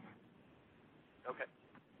 Okay.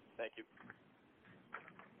 Thank you.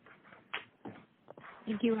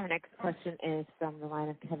 Thank you. Our next question is from the line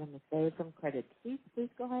of Kevin McVeigh from Credit Suisse. Please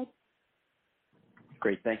go ahead.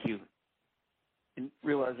 Great. Thank you. And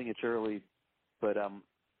realizing it's early, but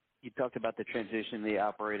you talked about the transition in the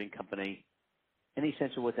operating company. Any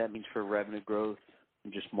sense of what that means for revenue growth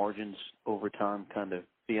and just margins over time, kind of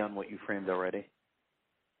beyond what you framed already?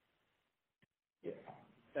 Yeah.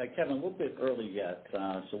 Kevin, a little bit early yet,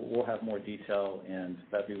 so we'll have more detail in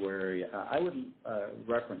February. I would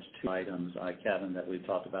reference two items, Kevin, that we've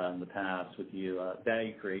talked about in the past with you.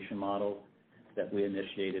 Value creation model that we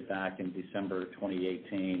initiated back in December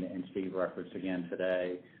 2018, and Steve referenced again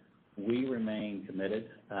today. We remain committed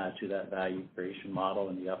to that value creation model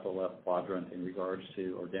in the upper left quadrant in regards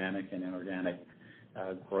to organic and inorganic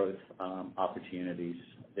growth opportunities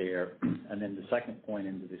there. And then the second point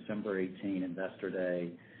in the December 18 Investor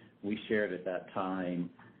Day, we shared at that time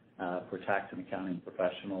for tax and accounting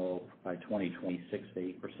professional by 2020, 6 to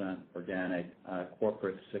 8% organic,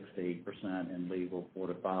 corporate 6 to 8%, and legal 4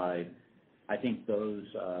 to 5. I think those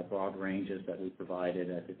broad ranges that we provided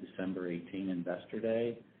at the December 18 Investor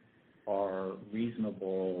Day are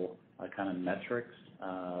reasonable kind of metrics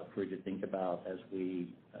for you to think about as we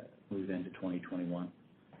move into 2021.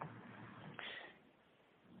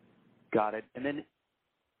 Got it. And then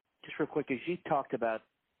just real quick, as you talked about,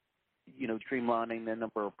 streamlining the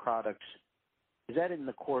number of products, is that in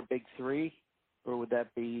the core big three, or would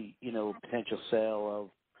that be, potential sale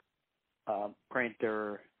of print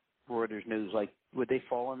or Reuters News? Like, would they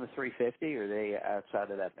fall in the 350, or are they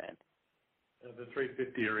outside of that band? The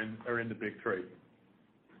 350 are in the big three.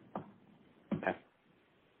 Okay.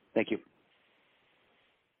 Thank you.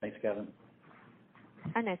 Thanks, Kevin.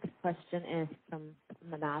 Our next question is from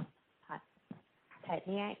Manav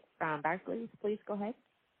Patnaik from Barclays. Please go ahead.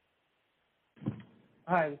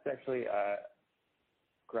 Hi, this is actually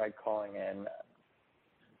Greg calling in.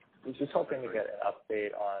 I was just hoping to get an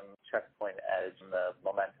update on Checkpoint Edge and the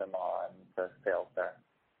momentum on the sales there.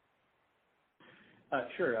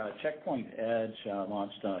 Sure. Checkpoint Edge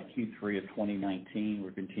launched Q3 of 2019.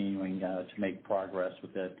 We're continuing to make progress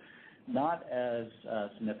with it. Not as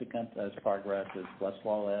significant as progress as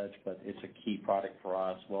Westlaw Edge, but it's a key product for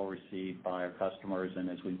us, well received by our customers, and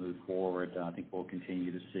as we move forward, I think we'll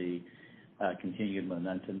continue to see continued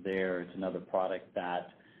momentum there. It's another product that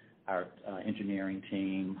our engineering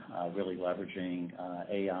team really leveraging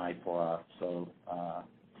AI for us. So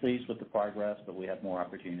pleased with the progress, but we have more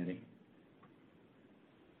opportunity.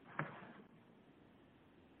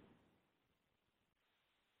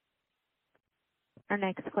 Our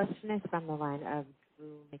next question is from the line of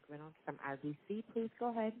Drew McReynolds from RBC. Please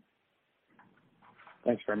go ahead.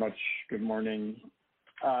 Thanks very much. Good morning.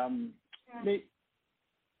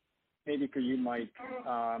 Maybe for you, Mike,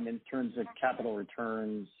 in terms of capital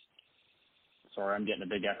returns, sorry, I'm getting a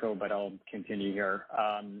big echo, but I'll continue here.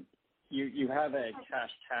 You have a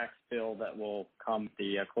cash tax bill that will come with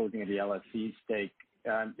the closing of the LSE stake.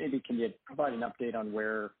 Maybe can you provide an update on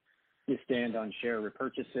where you stand on share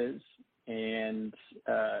repurchases? And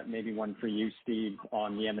maybe one for you, Steve,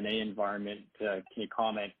 on the M&A environment. Can you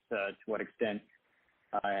comment to what extent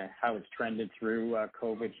how it's trended through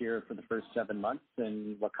COVID here for the first 7 months,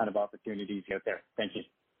 and what kind of opportunities out there? Thank you.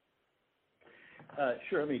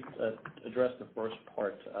 Sure. Let me address the first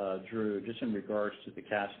part, Drew. Just in regards to the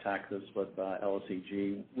cash taxes with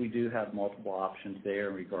LSEG, we do have multiple options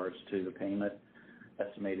there in regards to the payment,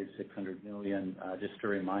 estimated $600 million. Just to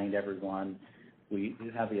remind everyone, we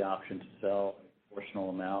do have the option to sell a proportional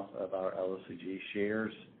amount of our LSEG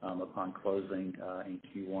shares upon closing in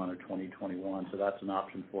Q1 of 2021, so that's an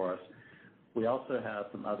option for us. We also have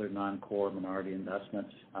some other non-core minority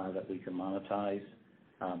investments that we can monetize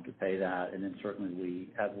to pay that, and then certainly we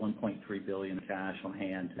have $1.3 billion cash on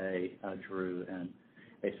hand today, Drew, and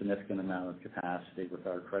a significant amount of capacity with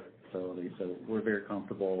our credit facility, so we're very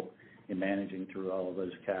comfortable in managing through all of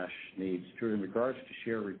those cash needs. Drew, in regards to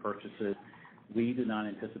share repurchases, we do not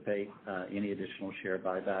anticipate any additional share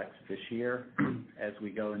buybacks this year. As we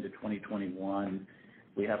go into 2021,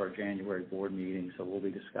 we have our January board meeting, so we'll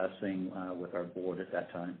be discussing with our board at that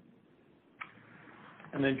time.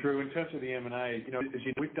 And then, Drew, in terms of the M&A,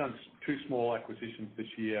 we've done 2 small acquisitions this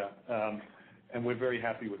year, and we're very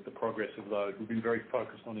happy with the progress of those. We've been very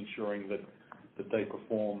focused on ensuring that they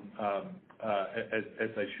perform as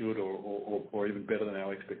they should, or even better than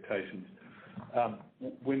our expectations.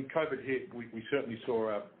 When COVID hit, we certainly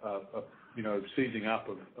saw a seizing up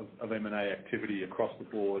of M&A activity across the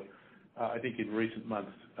board. I think in recent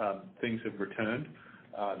months things have returned.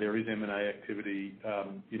 There is M&A activity,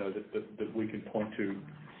 that we can point to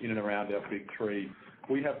in and around our big three.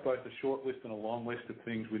 We have both a short list and a long list of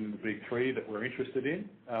things within the big three that we're interested in,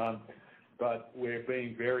 but we're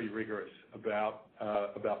being very rigorous about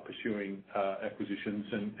pursuing acquisitions,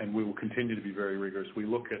 and we will continue to be very rigorous. We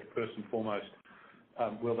look at, first and foremost,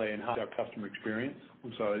 will they enhance our customer experience?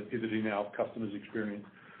 So is it in our customers' experience?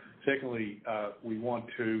 Secondly, we want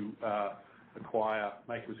to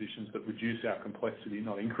make acquisitions that reduce our complexity,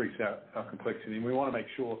 not increase our complexity. And we want to make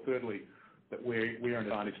sure, thirdly, that we are an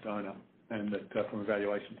advantaged owner, and that from a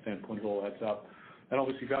valuation standpoint, it all adds up. And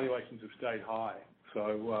obviously, valuations have stayed high.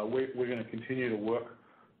 So we're going to continue to work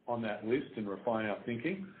on that list and refine our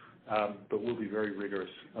thinking, but we'll be very rigorous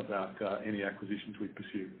about any acquisitions we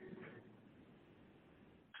pursue.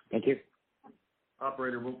 Thank you.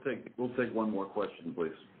 Operator, we'll take one more question,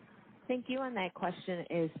 please. Thank you. And that question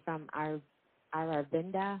is from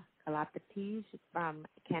Aravinda Galappatthige from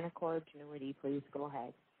Canaccord Genuity. Please go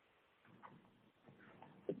ahead.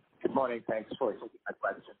 Good morning. Thanks for taking my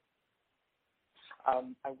question.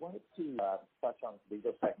 I wanted to touch on the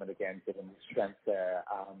legal segment again, given the strength there.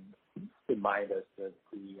 Remind us of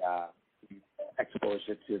the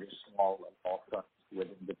exposure to the small and law firms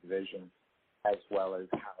within the division, as well as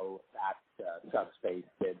how that subspace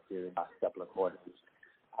did during the last couple of quarters,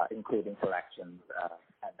 including collections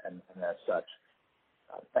and as such.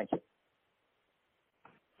 Thank you.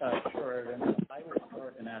 Sure. And I will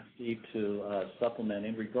start and ask Steve to supplement.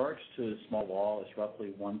 In regards to small law, it's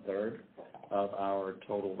roughly 1/3 of our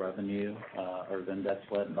total revenue, and that's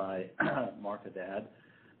led by Mark Haddad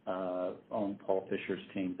on Paul Fisher's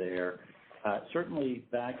team there. Certainly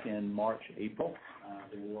back in March, April,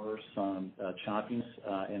 there were some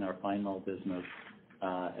choppiness in our final business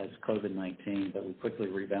as COVID-19, but we quickly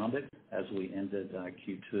rebounded as we ended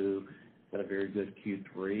Q2. Had a very good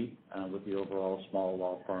Q3 with the overall small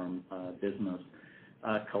law firm business.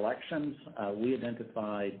 Collections, we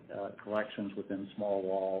identified collections within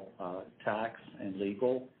small law, tax, and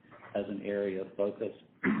legal as an area of focus.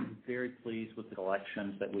 Very pleased with the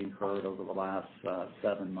collections that we've heard over the last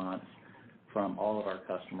 7 months from all of our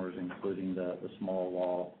customers, including the small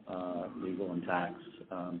law, legal, and tax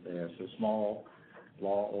there. So small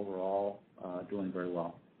law overall doing very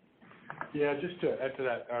well. Yeah, just to add to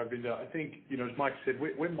that, Aravinda, I think, as Mike said,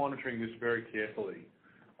 we're monitoring this very carefully.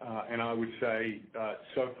 And I would say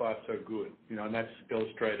so far so good, and that's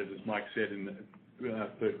illustrated, as Mike said, in the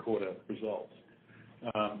third quarter results.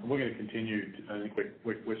 We're going to continue. I think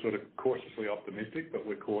we're sort of cautiously optimistic, but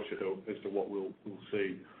we're cautious as to what we'll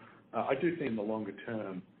see. I do think in the longer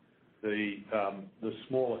term, the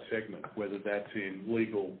smaller segment, whether that's in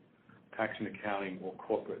legal, tax and accounting, or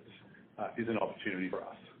corporates, is an opportunity for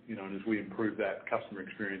us. And as we improve that customer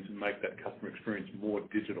experience and make that customer experience more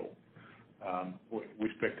digital, we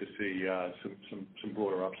expect to see some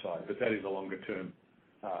broader upside. But that is a longer term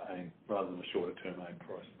aim rather than a shorter term aim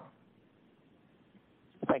for us.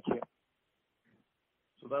 Thank you.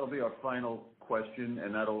 So that'll be our final question,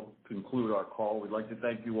 and that'll conclude our call. We'd like to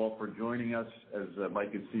thank you all for joining us. As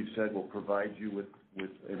Mike and Steve said, we'll provide you with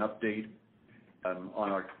an update on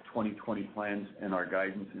our 2020 plans and our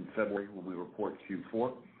guidance in February when we report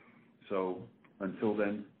Q4. So until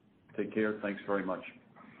then, take care. Thanks very much.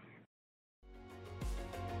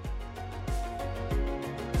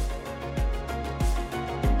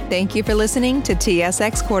 Thank you for listening to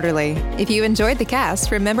TSX Quarterly. If you enjoyed the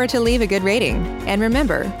cast, remember to leave a good rating. And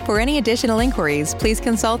remember, for any additional inquiries, please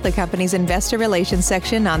consult the company's investor relations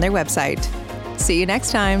section on their website. See you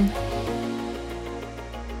next time.